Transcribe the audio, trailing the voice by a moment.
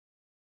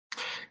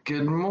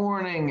Good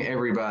morning,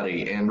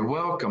 everybody, and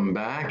welcome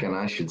back. And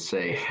I should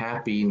say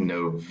happy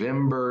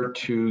November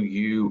to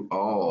you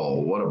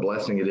all. What a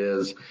blessing it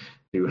is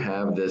to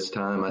have this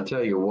time. I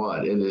tell you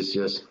what, it is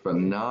just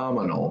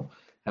phenomenal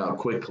how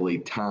quickly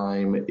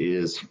time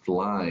is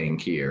flying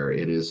here.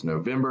 It is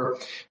November.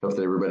 Hope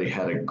that everybody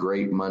had a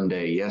great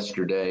Monday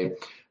yesterday.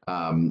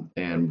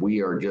 And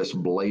we are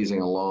just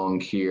blazing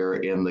along here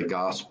in the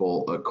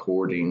gospel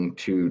according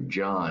to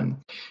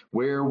John.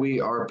 Where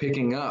we are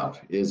picking up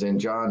is in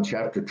John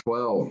chapter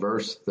 12,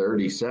 verse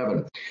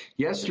 37.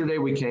 Yesterday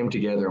we came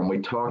together and we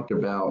talked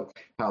about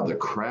how the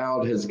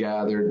crowd has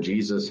gathered.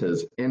 Jesus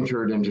has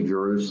entered into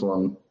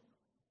Jerusalem.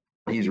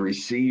 He's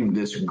received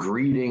this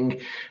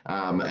greeting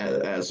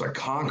as a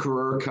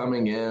conqueror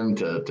coming in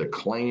to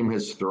claim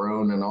his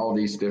throne and all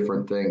these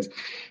different things.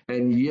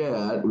 And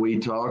yet, we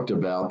talked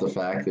about the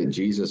fact that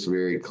Jesus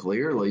very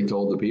clearly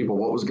told the people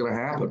what was going to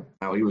happen,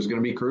 how he was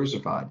going to be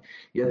crucified.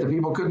 Yet the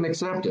people couldn't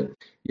accept it.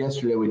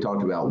 Yesterday, we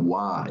talked about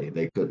why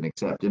they couldn't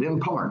accept it. In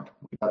part,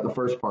 we got the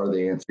first part of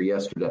the answer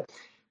yesterday.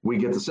 We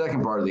get the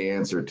second part of the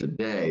answer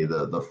today,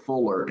 the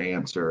fuller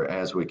answer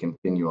as we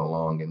continue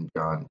along in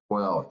John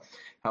 12.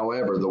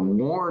 However, the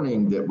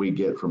warning that we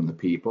get from the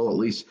people, at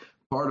least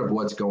part of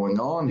what's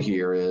going on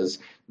here, is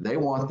they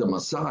want the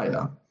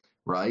Messiah,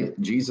 right?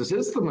 Jesus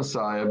is the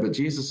Messiah, but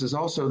Jesus is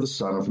also the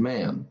Son of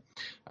Man.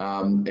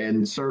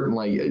 And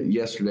certainly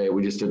yesterday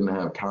we just didn't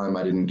have time.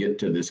 I didn't get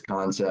to this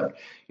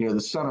concept.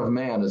 The Son of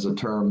Man is a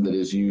term that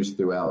is used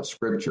throughout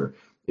Scripture.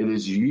 It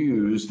is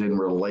used in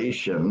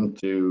relation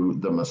to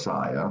the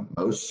Messiah,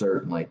 most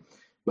certainly,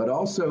 but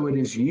also it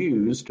is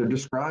used to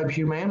describe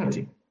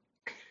humanity.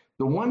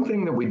 The one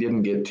thing that we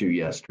didn't get to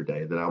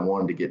yesterday that I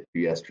wanted to get to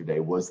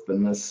yesterday was the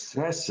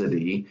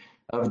necessity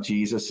of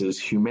Jesus's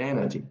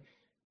humanity.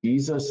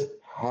 Jesus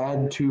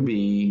had to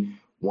be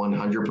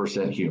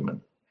 100%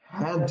 human.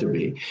 Had to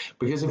be.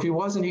 Because if he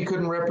wasn't, he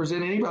couldn't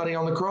represent anybody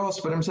on the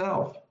cross but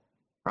himself.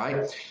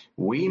 Right?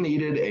 We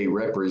needed a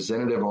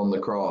representative on the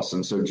cross.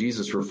 And so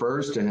Jesus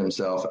refers to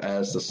himself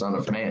as the Son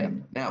of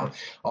Man. Now,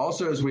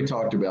 also, as we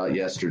talked about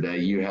yesterday,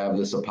 you have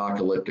this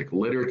apocalyptic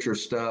literature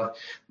stuff.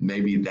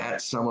 Maybe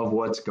that's some of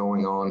what's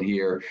going on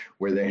here,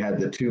 where they had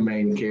the two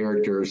main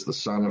characters, the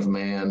Son of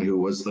Man, who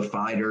was the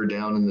fighter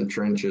down in the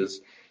trenches,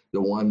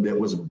 the one that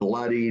was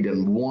bloodied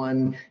and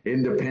won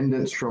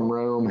independence from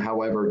Rome,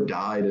 however,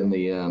 died in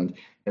the end.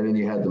 And then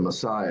you had the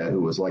Messiah, who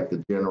was like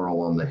the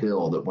general on the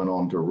hill that went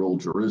on to rule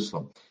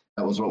Jerusalem.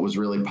 That was what was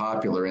really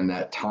popular in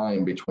that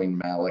time between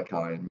Malachi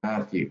and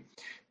Matthew.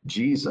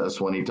 Jesus,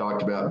 when he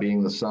talked about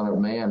being the Son of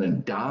Man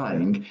and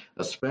dying,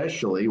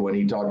 especially when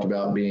he talked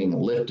about being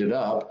lifted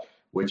up,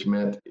 which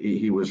meant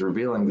he was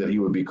revealing that he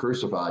would be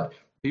crucified,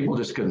 people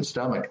just couldn't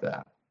stomach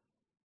that.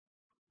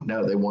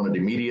 No, they wanted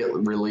immediate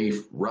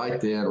relief right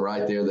then,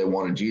 right there. They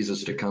wanted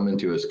Jesus to come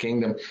into his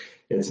kingdom.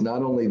 It's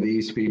not only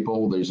these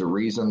people. There's a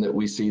reason that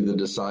we see the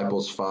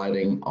disciples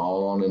fighting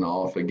on and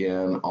off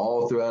again,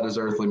 all throughout his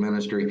earthly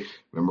ministry.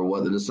 Remember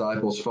what the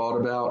disciples fought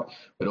about?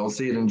 We don't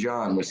see it in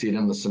John. We see it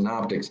in the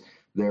Synoptics.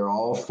 They're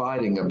all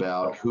fighting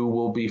about who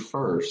will be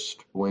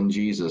first when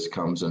Jesus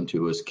comes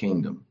into his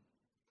kingdom.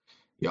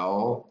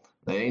 Y'all,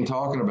 they ain't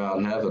talking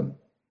about heaven.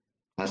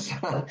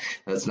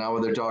 That's not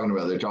what they're talking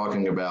about. They're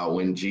talking about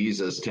when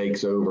Jesus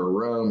takes over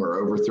Rome or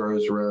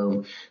overthrows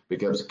Rome,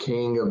 becomes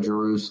king of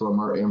Jerusalem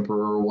or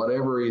emperor,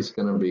 whatever he's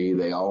going to be.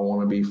 They all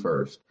want to be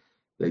first.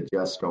 They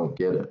just don't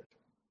get it.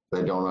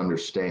 They don't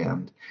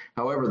understand.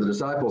 However, the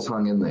disciples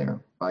hung in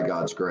there by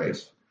God's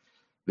grace.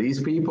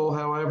 These people,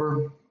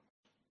 however,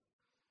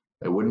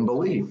 they wouldn't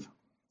believe.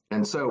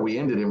 And so we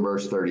ended in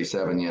verse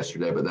 37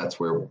 yesterday, but that's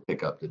where we'll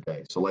pick up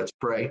today. So let's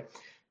pray,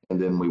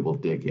 and then we will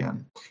dig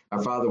in.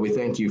 Our Father, we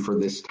thank you for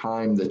this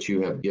time that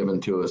you have given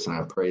to us, and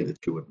I pray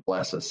that you would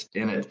bless us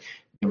in it.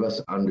 Give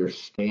us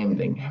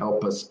understanding,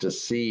 help us to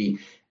see,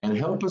 and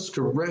help us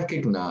to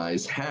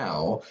recognize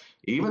how,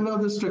 even though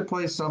this took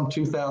place some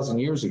 2,000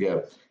 years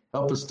ago,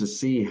 help us to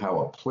see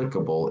how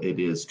applicable it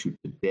is to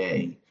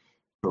today,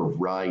 to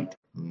right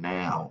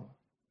now.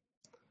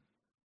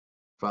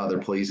 Father,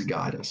 please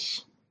guide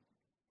us.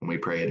 And we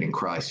pray it in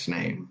Christ's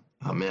name.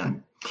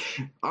 Amen.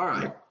 All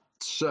right,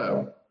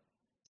 so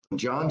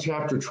John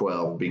chapter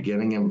 12,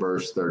 beginning in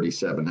verse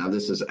 37. Now,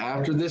 this is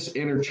after this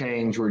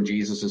interchange where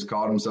Jesus has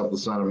called himself the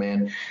Son of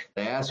Man.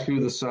 They ask who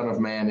the Son of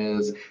Man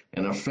is.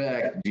 In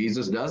effect,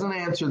 Jesus doesn't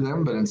answer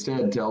them, but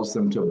instead tells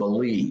them to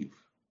believe,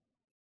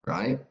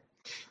 right?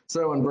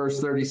 So in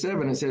verse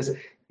 37, it says,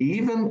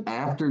 even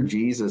after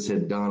Jesus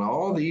had done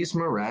all these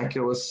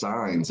miraculous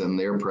signs in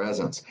their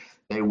presence,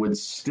 they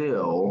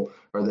still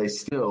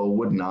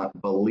would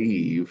not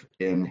believe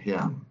in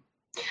him.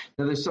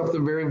 Now, there's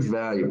something very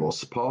valuable.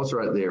 So pause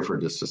right there for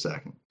just a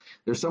second.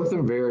 There's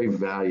something very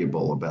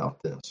valuable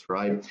about this,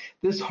 right?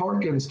 This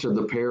harkens to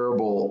the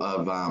parable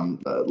of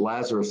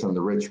Lazarus and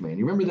the rich man.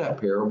 You remember that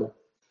parable?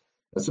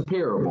 It's a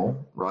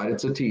parable, right?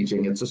 It's a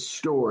teaching, it's a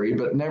story,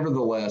 but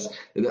nevertheless,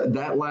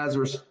 that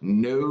Lazarus,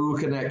 no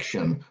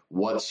connection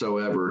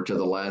whatsoever to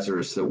the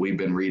Lazarus that we've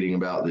been reading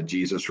about that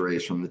Jesus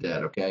raised from the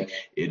dead, okay?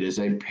 It is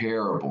a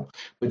parable.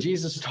 But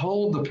Jesus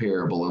told the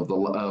parable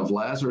of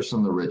Lazarus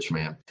and the rich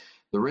man.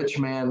 The rich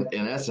man,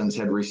 in essence,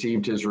 had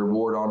received his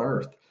reward on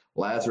earth.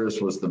 Lazarus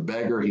was the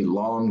beggar. He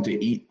longed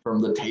to eat from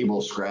the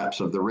table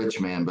scraps of the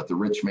rich man, but the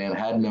rich man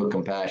had no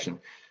compassion.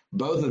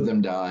 Both of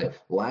them die.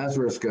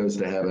 Lazarus goes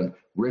to heaven.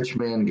 Rich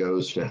man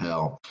goes to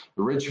hell.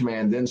 The rich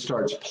man then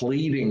starts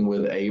pleading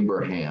with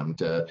Abraham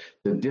to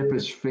dip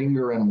his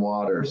finger in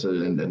water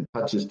and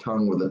touch his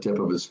tongue with the tip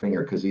of his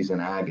finger because he's in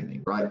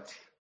agony, right?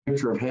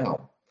 Picture of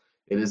hell.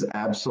 It is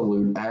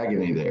absolute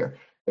agony there.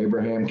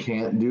 Abraham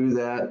can't do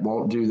that,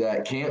 won't do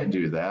that, can't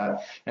do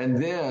that.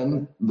 And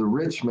then the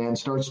rich man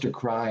starts to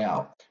cry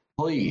out,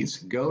 please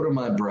go to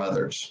my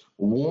brothers,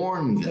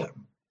 warn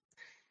them.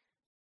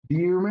 Do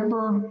you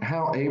remember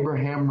how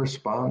Abraham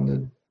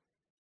responded?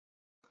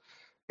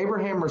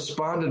 Abraham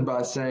responded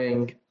by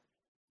saying,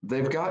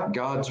 they've got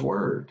God's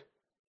word.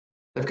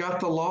 They've got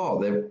the law.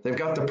 They've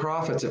got the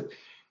prophets.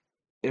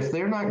 If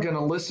they're not going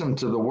to listen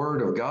to the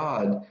word of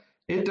God,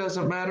 it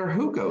doesn't matter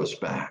who goes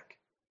back.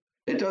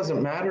 It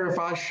doesn't matter if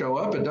I show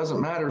up. It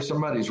doesn't matter if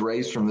somebody's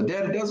raised from the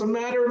dead. It doesn't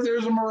matter if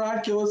there's a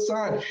miraculous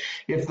sign.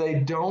 If they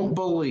don't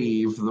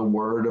believe the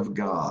word of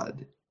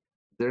God,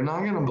 they're not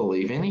going to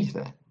believe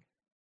anything.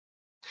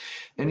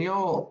 And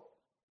y'all,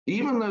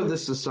 even though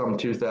this is some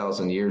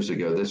 2,000 years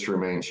ago, this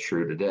remains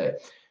true today.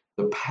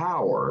 The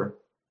power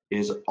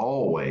is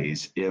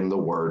always in the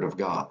Word of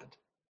God.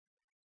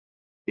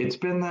 It's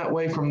been that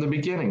way from the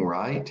beginning,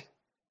 right?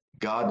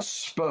 God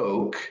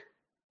spoke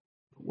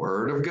the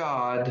Word of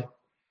God,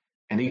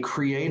 and He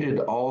created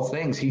all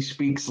things. He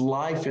speaks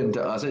life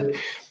into us.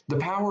 The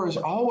power is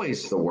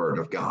always the Word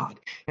of God.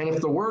 And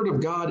if the Word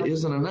of God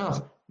isn't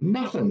enough,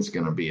 nothing's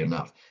going to be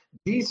enough.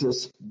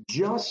 Jesus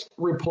just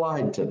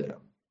replied to them.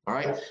 All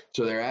right.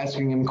 So they're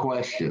asking him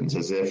questions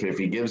as if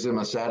he gives them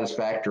a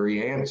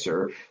satisfactory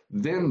answer,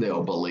 then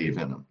they'll believe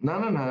in him.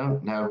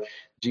 No.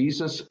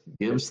 Jesus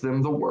gives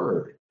them the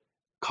word,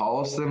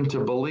 calls them to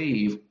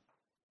believe.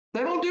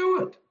 They don't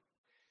do it.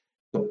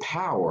 The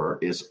power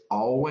is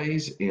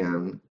always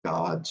in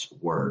God's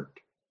word.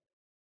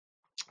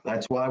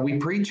 That's why we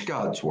preach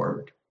God's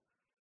word.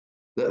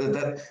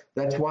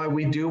 That's why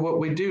we do what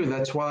we do.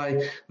 That's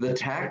why the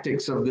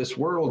tactics of this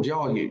world,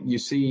 y'all, you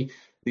see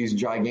these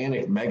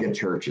gigantic mega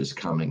churches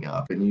coming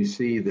up, and you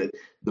see that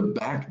the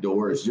back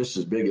door is just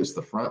as big as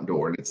the front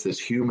door, and it's this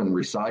human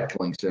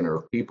recycling center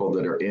of people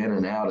that are in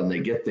and out, and they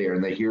get there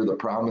and they hear the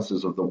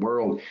promises of the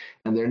world,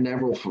 and they're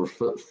never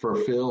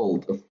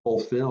fulfilled,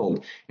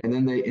 and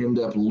then they end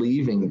up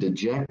leaving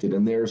dejected.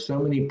 And there are so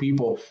many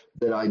people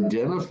that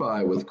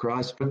identify with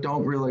Christ but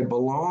don't really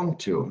belong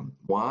to him.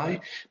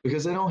 Why?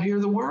 Because they don't hear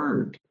the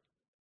word.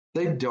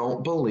 They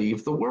don't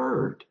believe the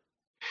word.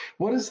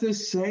 What does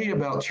this say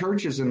about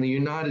churches in the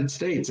United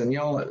States? And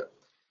y'all,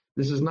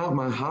 this is not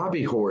my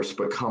hobby horse,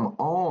 but come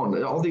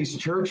on. All these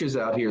churches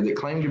out here that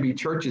claim to be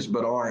churches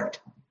but aren't.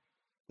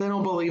 They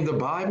don't believe the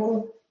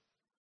Bible.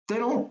 They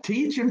don't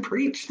teach and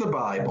preach the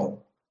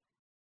Bible.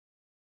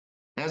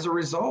 As a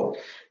result,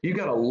 you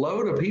got a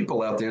load of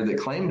people out there that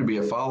claim to be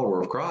a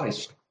follower of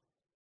Christ,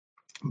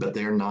 but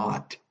they're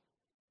not.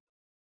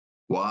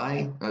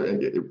 Why?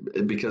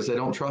 Because they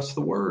don't trust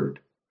the word.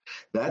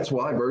 That's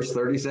why verse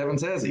 37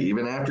 says,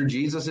 even after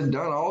Jesus had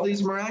done all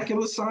these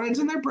miraculous signs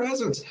in their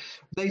presence,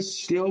 they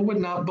still would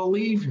not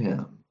believe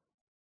him.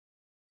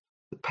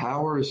 The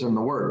power is in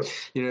the word.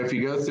 You know, if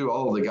you go through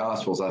all of the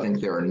Gospels, I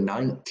think there are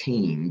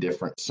 19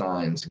 different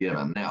signs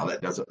given. Now,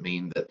 that doesn't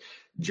mean that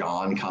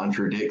John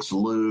contradicts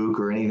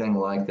Luke or anything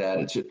like that.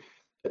 It's just,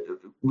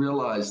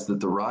 realize that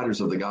the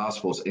writers of the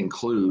Gospels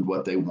include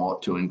what they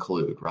want to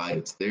include, right?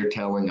 It's their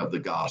telling of the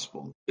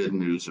gospel, good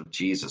news of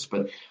Jesus.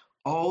 But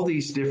all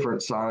these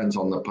different signs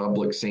on the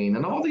public scene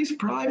and all these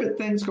private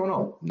things going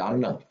on, not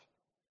enough.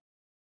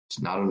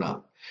 It's not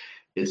enough.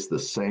 It's the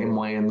same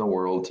way in the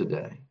world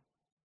today.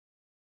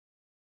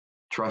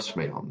 Trust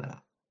me on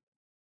that.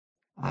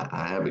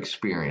 I have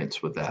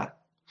experience with that.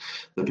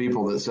 The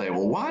people that say,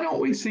 well, why don't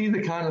we see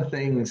the kind of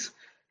things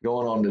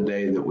going on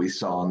today that we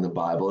saw in the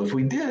Bible? If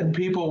we did,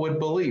 people would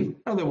believe.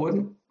 No, they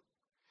wouldn't.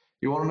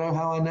 You want to know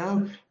how I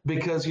know?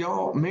 Because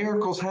y'all,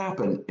 miracles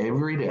happen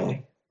every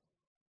day.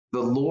 The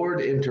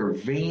Lord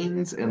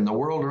intervenes in the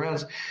world around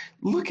us.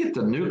 Look at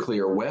the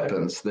nuclear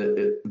weapons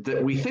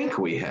that we think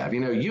we have. You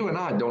know, you and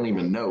I don't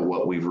even know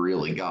what we've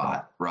really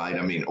got, right?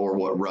 I mean, or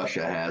what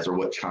Russia has or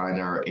what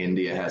China or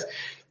India has.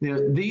 You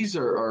know, these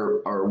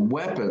are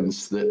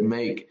weapons that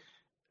make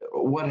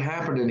what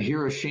happened in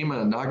Hiroshima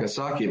and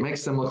Nagasaki, it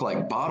makes them look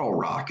like bottle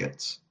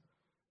rockets.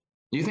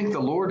 You think the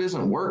Lord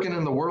isn't working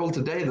in the world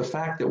today? The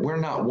fact that we're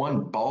not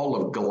one ball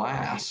of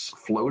glass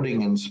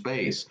floating in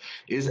space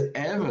is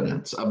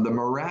evidence of the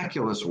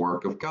miraculous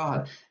work of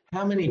God.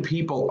 How many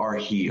people are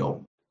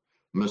healed?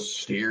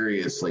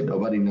 Mysteriously,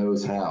 nobody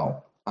knows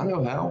how. I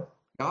know how.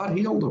 God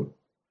healed them.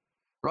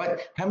 right?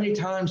 How many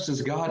times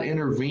does God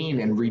intervene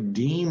and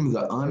redeem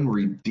the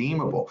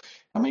unredeemable?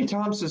 How many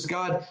times does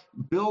God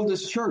build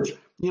his church?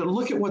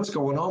 Look at what's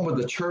going on with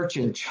the church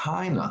in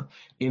China,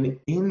 in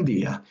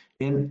India,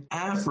 in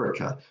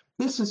Africa.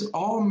 This is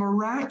all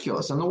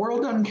miraculous, and the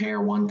world doesn't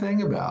care one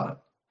thing about it.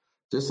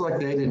 Just like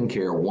they didn't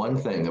care one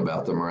thing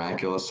about the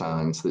miraculous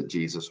signs that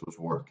Jesus was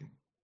working.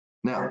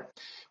 Now,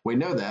 we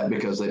know that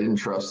because they didn't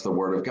trust the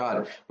word of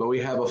God, but we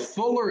have a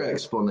fuller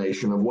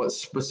explanation of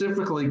what's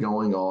specifically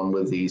going on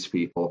with these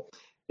people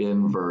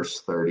in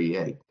verse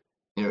 38.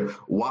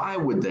 Why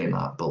would they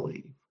not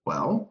believe?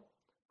 Well,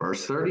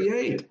 verse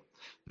 38,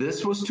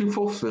 this was to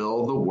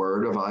fulfill the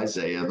word of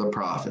Isaiah the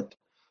prophet.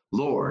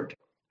 Lord,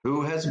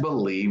 who has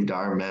believed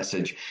our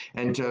message,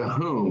 and to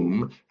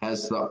whom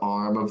has the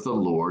arm of the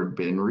Lord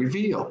been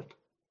revealed?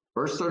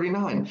 Verse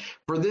 39,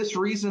 for this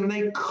reason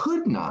they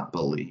could not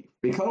believe,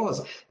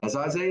 because, as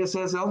Isaiah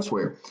says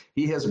elsewhere,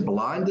 he has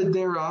blinded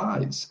their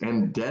eyes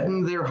and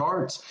deadened their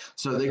hearts,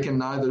 so they can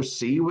neither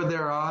see with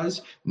their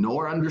eyes,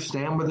 nor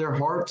understand with their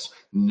hearts,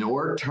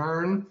 nor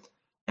turn,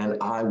 and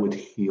I would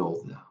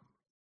heal them.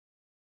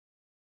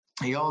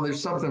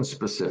 There's something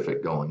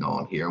specific going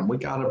on here, and we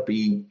got to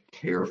be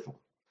careful.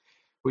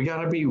 We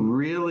got to be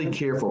really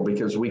careful,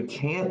 because we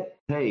can't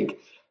take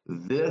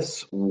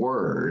this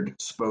word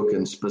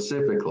spoken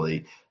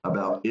specifically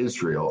about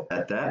Israel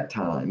at that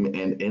time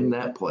and in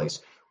that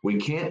place. We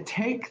can't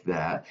take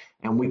that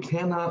and we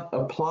cannot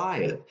apply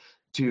it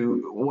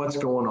to what's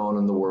going on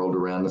in the world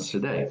around us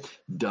today.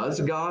 Does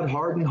God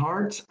harden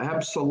hearts?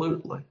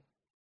 Absolutely.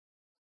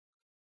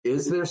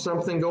 Is there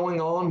something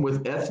going on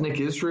with ethnic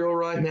Israel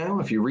right now?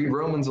 If you read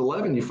Romans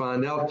 11, you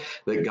find out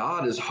that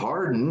God has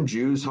hardened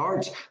Jews'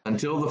 hearts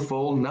until the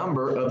full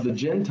number of the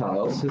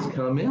Gentiles has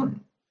come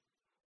in.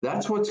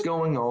 That's what's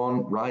going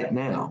on right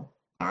now.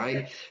 All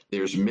right.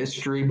 There's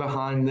mystery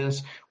behind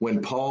this.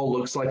 When Paul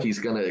looks like he's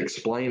going to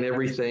explain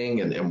everything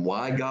and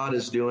why God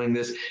is doing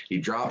this, he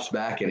drops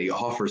back and he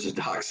offers a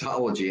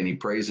doxology and he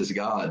praises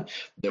God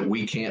that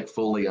we can't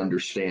fully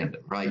understand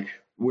him, right?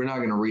 We're not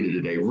going to read it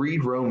today.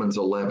 Read Romans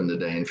 11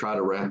 today and try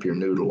to wrap your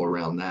noodle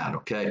around that,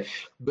 okay?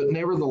 But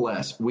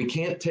nevertheless, we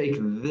can't take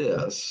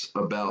this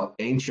about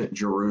ancient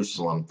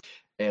Jerusalem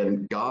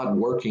and God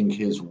working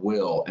his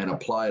will and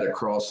apply it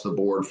across the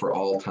board for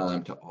all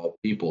time to all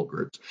people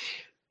groups.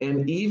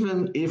 And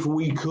even if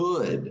we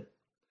could,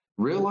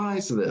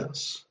 realize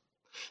this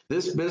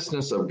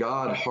business of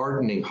God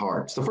hardening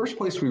hearts, the first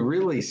place we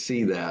really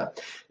see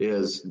that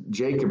is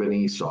Jacob and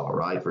Esau,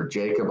 right? For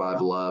Jacob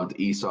I've loved,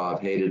 Esau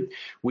I've hated.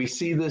 We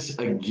see this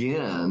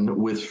again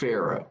with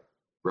Pharaoh,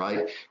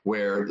 right?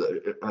 Where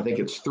I think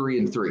it's 3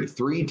 and 3.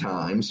 3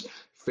 times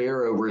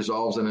Pharaoh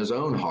resolves in his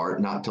own heart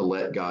not to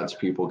let God's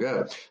people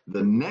go.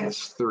 The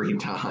next 3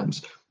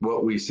 times,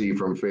 what we see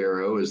from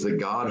Pharaoh is that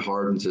God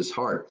hardens his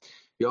heart.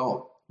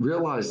 Y'all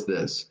realize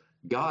this: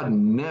 God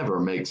never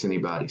makes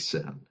anybody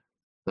sin,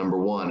 number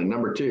one. And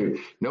number two,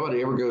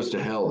 nobody ever goes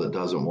to hell that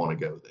doesn't want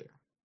to go there.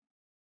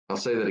 I'll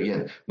say that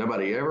again.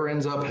 Nobody ever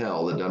ends up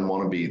hell that doesn't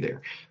want to be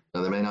there.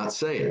 Now, they may not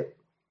say it.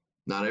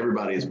 Not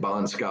everybody is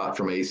Bon Scott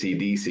from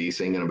AC/DC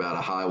singing about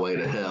a highway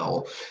to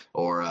hell,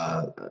 or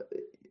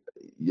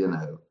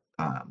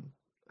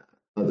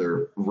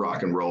other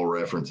rock and roll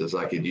references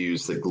I could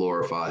use that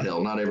glorify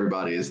hell. Not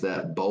everybody is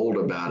that bold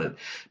about it.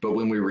 But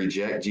when we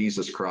reject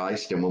Jesus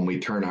Christ and when we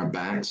turn our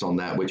backs on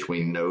that which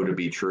we know to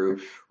be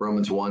true,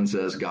 Romans 1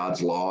 says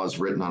God's law is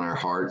written on our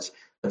hearts.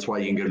 That's why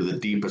you can go to the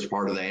deepest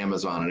part of the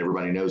Amazon and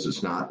everybody knows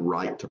it's not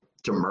right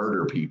to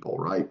murder people,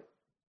 right?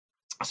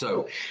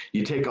 So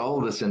you take all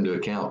of this into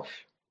account.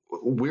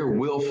 We're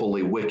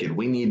willfully wicked.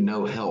 We need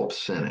no help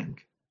sinning.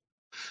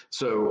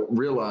 So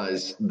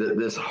realize that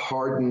this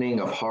hardening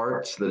of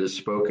hearts that is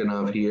spoken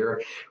of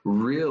here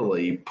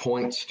really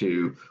points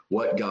to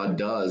what God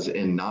does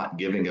in not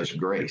giving us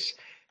grace.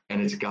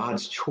 And it's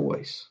God's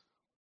choice.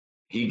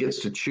 He gets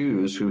to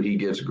choose who he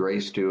gives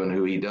grace to and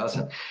who he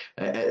doesn't.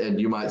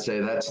 And you might say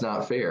that's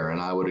not fair.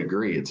 And I would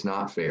agree, it's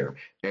not fair.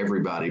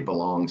 Everybody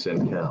belongs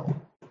in hell.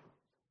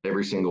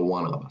 Every single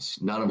one of us.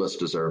 None of us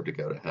deserve to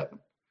go to heaven.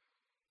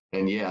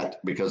 And yet,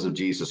 because of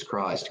Jesus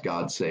Christ,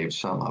 God saves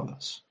some of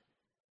us.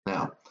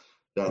 Now,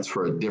 that's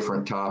for a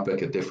different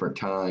topic, a different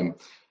time.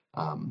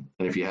 And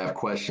if you have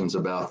questions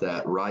about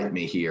that, write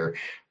me here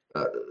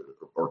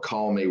or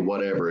call me,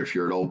 whatever. If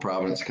you're at Old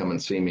Providence, come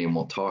and see me and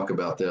we'll talk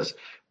about this.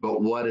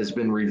 But what has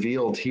been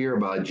revealed here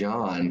by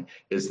John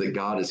is that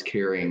God is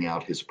carrying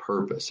out his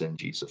purpose in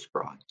Jesus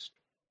Christ.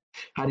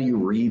 How do you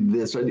read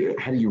this? How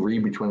do you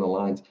read between the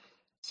lines?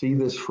 See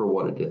this for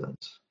what it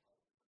is.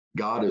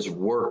 God is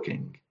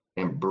working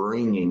and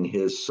bringing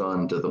his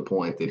son to the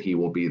point that he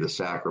will be the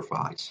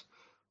sacrifice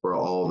for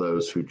all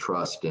those who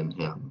trust in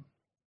him.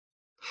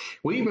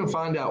 We even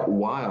find out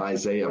why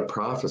Isaiah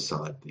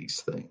prophesied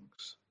these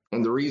things.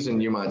 And the reason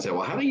you might say,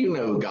 well, how do you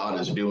know God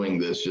is doing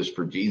this just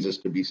for Jesus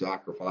to be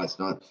sacrificed?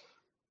 Not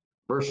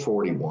verse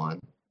 41.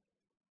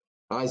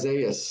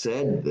 Isaiah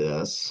said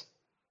this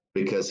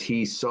because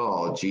he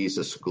saw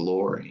Jesus'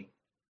 glory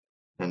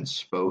and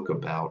spoke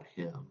about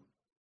him.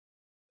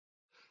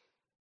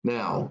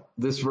 Now,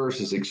 this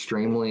verse is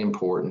extremely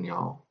important,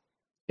 y'all.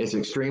 It's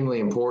extremely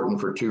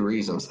important for two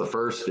reasons. The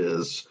first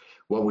is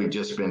what we've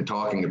just been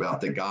talking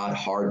about, that God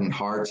hardened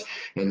hearts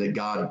and that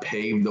God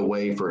paved the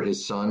way for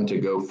his son to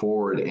go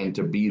forward and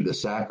to be the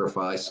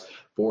sacrifice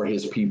for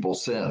his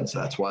people's sins.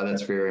 That's why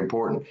that's very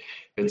important.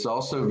 It's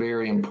also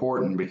very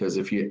important because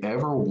if you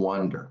ever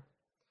wonder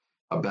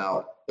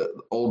about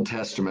Old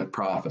Testament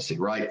prophecy,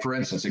 right? For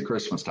instance, at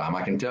Christmas time,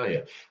 I can tell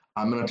you,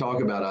 I'm going to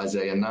talk about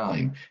Isaiah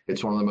 9.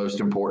 It's one of the most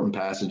important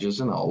passages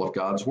in all of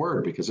God's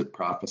word because it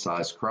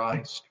prophesies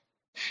Christ.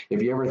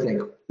 If you ever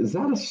think, is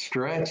that a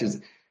stretch?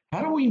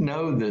 How do we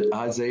know that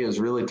Isaiah is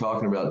really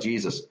talking about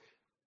Jesus?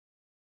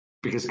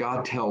 Because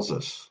God tells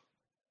us.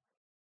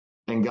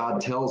 And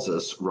God tells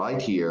us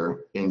right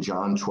here in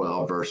John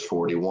 12, verse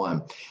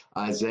 41,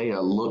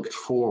 Isaiah looked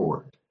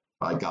forward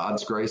by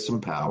God's grace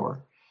and power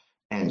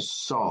and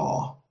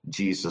saw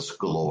Jesus'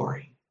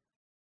 glory.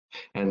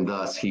 And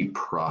thus he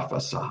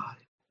prophesied.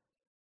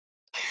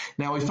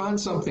 Now we find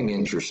something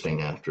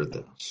interesting after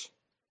this.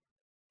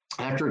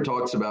 After it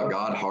talks about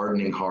God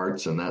hardening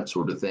hearts and that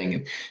sort of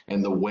thing,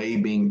 and the way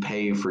being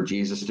paved for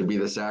Jesus to be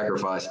the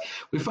sacrifice,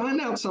 we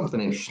find out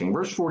something interesting.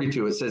 Verse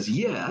 42, it says,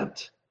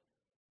 yet,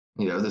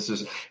 this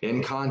is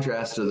in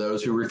contrast to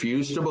those who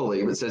refuse to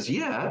believe. It says,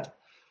 yet,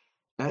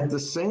 at the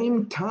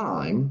same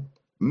time,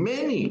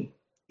 many,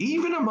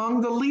 even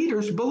among the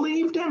leaders,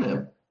 believed in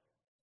him.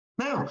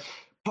 Now,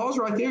 pause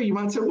right there. You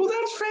might say, well,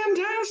 that's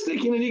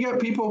fantastic. You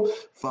got people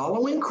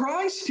following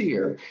Christ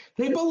here.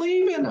 They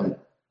believe in him.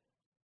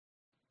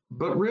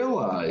 But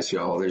realize,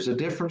 y'all, there's a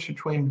difference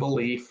between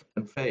belief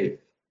and faith.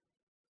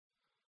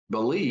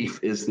 Belief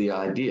is the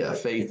idea.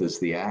 Faith is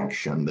the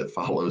action that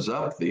follows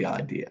up the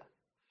idea.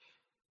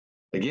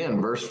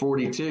 Again, verse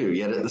 42,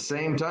 yet at the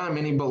same time,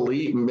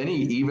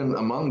 many even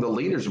among the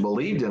leaders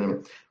believed in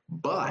him,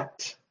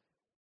 but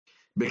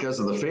because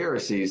of the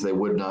Pharisees, they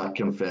would not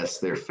confess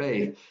their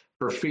faith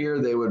for fear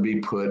they would be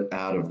put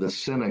out of the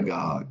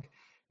synagogue.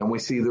 And we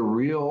see the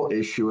real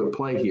issue at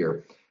play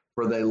here.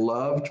 For they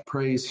loved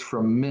praise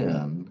from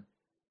men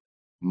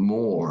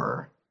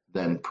more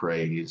than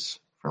praise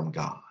from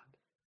God.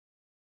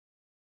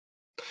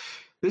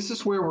 This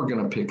is where we're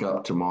going to pick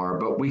up tomorrow,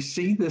 but we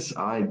see this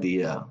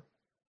idea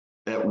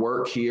at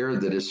work here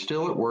that is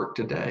still at work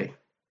today,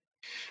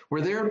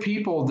 where there are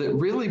people that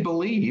really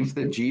believe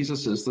that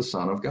Jesus is the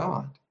Son of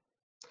God.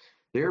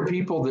 There are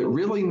people that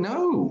really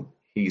know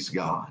he's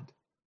God.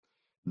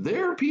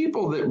 There are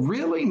people that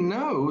really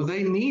know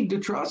they need to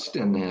trust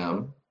in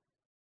him,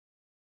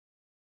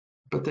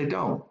 but they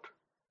don't.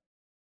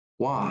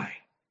 Why?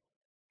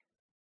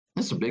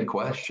 It's a big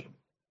question.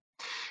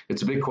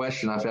 It's a big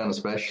question I found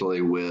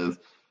especially with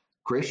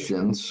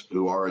Christians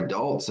who are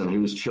adults and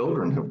whose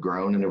children have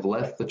grown and have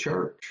left the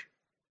church.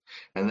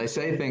 And they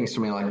say things to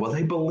me like, well,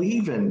 they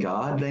believe in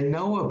God. They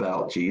know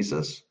about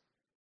Jesus.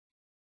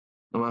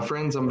 And my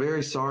friends, I'm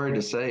very sorry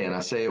to say, and I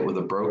say it with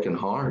a broken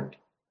heart,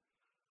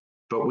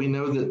 but we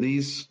know that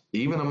these,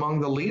 even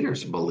among the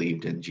leaders,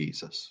 believed in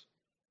Jesus.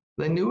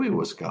 They knew he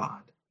was God.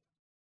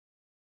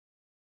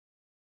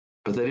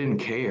 But they didn't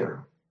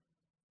care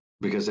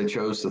because they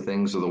chose the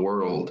things of the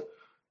world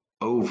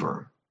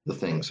over the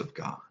things of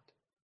God.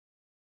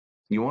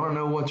 You want to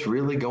know what's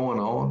really going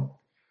on?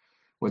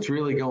 What's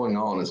really going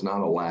on is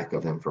not a lack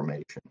of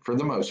information, for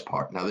the most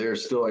part. Now, there are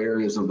still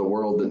areas of the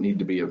world that need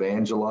to be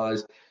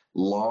evangelized,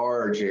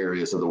 large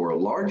areas of the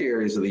world, large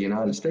areas of the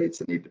United States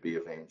that need to be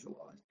evangelized.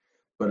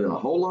 But in a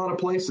whole lot of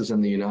places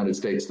in the United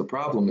States, the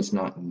problem is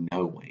not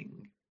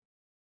knowing.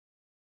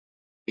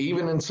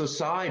 Even in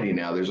society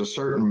now, there's a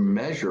certain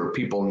measure of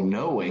people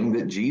knowing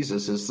that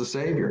Jesus is the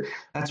Savior.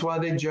 That's why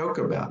they joke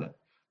about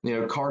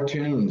it.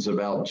 Cartoons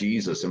about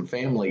Jesus, and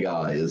Family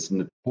Guy is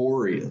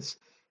notorious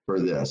for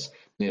this.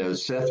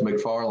 Seth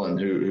MacFarlane,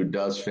 who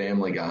does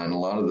Family Guy and a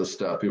lot of the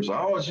stuff, people say,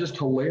 oh, it's just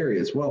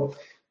hilarious. Well,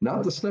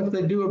 not the stuff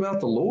they do about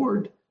the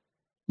Lord.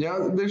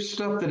 There's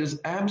stuff that is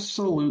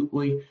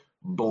absolutely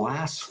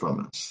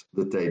blasphemous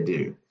that they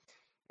do.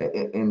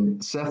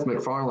 And Seth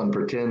MacFarlane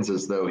pretends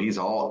as though he's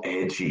all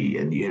edgy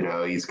and,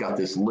 he's got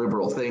this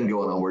liberal thing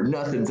going on where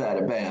nothing's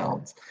out of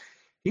bounds.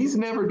 He's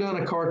never done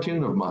a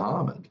cartoon of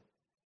Muhammad.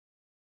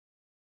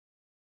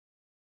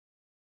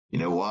 You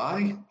know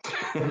why?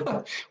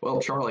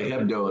 Well, Charlie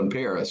Hebdo in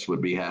Paris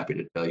would be happy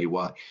to tell you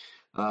why.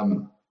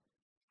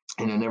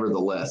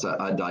 Nevertheless,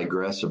 I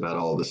digress about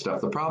all this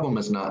stuff. The problem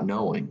is not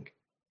knowing.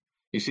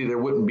 You see, there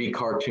wouldn't be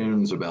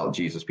cartoons about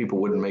Jesus. People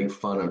wouldn't make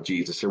fun of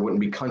Jesus. There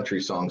wouldn't be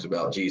country songs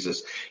about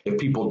Jesus if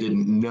people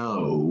didn't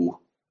know.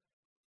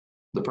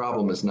 The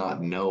problem is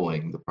not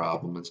knowing. The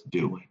problem is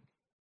doing.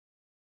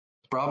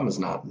 The problem is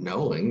not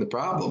knowing. The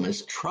problem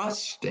is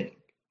trusting.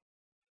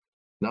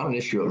 Not an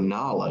issue of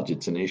knowledge.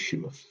 It's an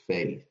issue of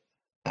faith.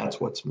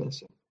 That's what's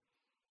missing.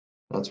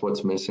 That's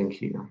what's missing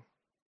here.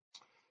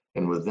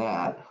 And with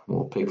that,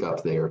 we'll pick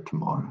up there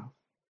tomorrow.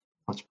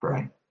 Let's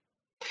pray.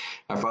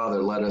 Our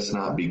Father, let us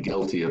not be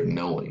guilty of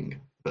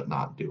knowing, but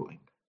not doing,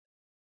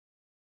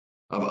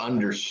 of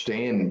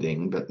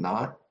understanding, but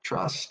not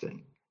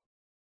trusting.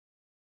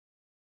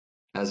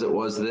 As it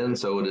was then,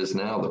 so it is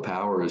now. The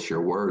power is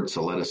your word.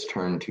 So let us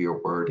turn to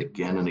your word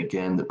again and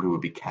again, that we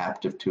would be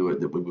captive to it,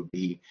 that we would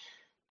be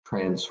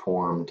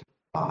transformed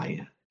by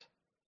it.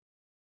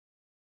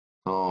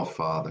 Oh,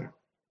 Father,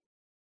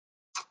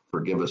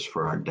 forgive us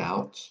for our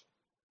doubts.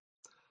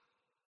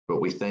 But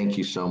we thank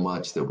you so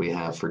much that we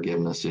have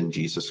forgiveness in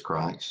Jesus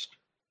Christ.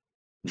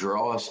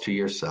 Draw us to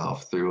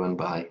yourself through and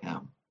by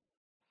him.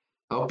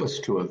 Help us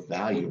to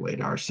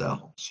evaluate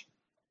ourselves.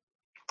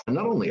 And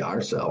not only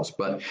ourselves,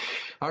 but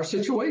our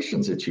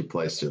situations that you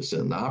place us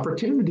in, the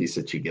opportunities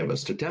that you give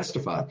us to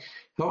testify.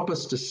 Help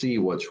us to see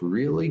what's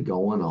really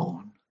going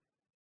on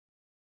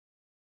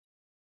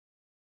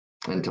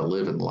and to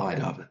live in light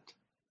of it.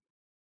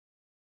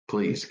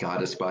 Please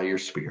guide us by your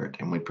Spirit,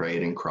 and we pray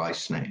it in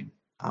Christ's name.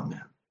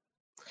 Amen.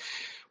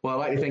 Well,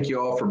 I'd like to thank you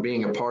all for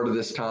being a part of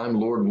this time.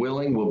 Lord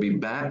willing, we'll be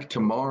back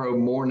tomorrow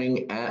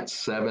morning at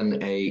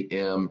 7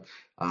 a.m.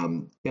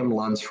 Kim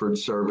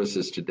Lunsford's service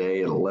is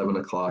today at 11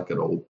 o'clock at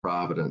Old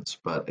Providence.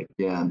 But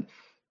again,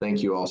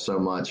 thank you all so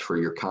much for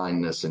your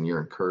kindness and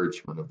your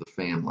encouragement of the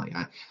family.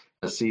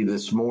 I see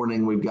this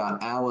morning we've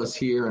got Alice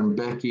here and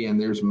Becky, and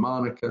there's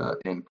Monica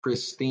and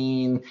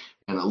Christine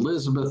and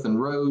Elizabeth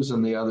and Rose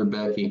and the other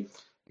Becky.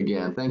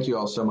 Again, thank you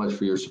all so much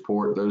for your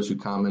support. Those who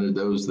commented,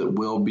 those that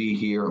will be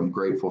here, I'm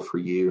grateful for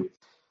you.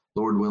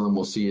 Lord willing,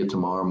 we'll see you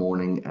tomorrow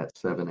morning at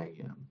 7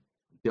 a.m.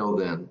 Until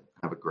then,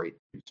 have a great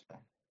Tuesday.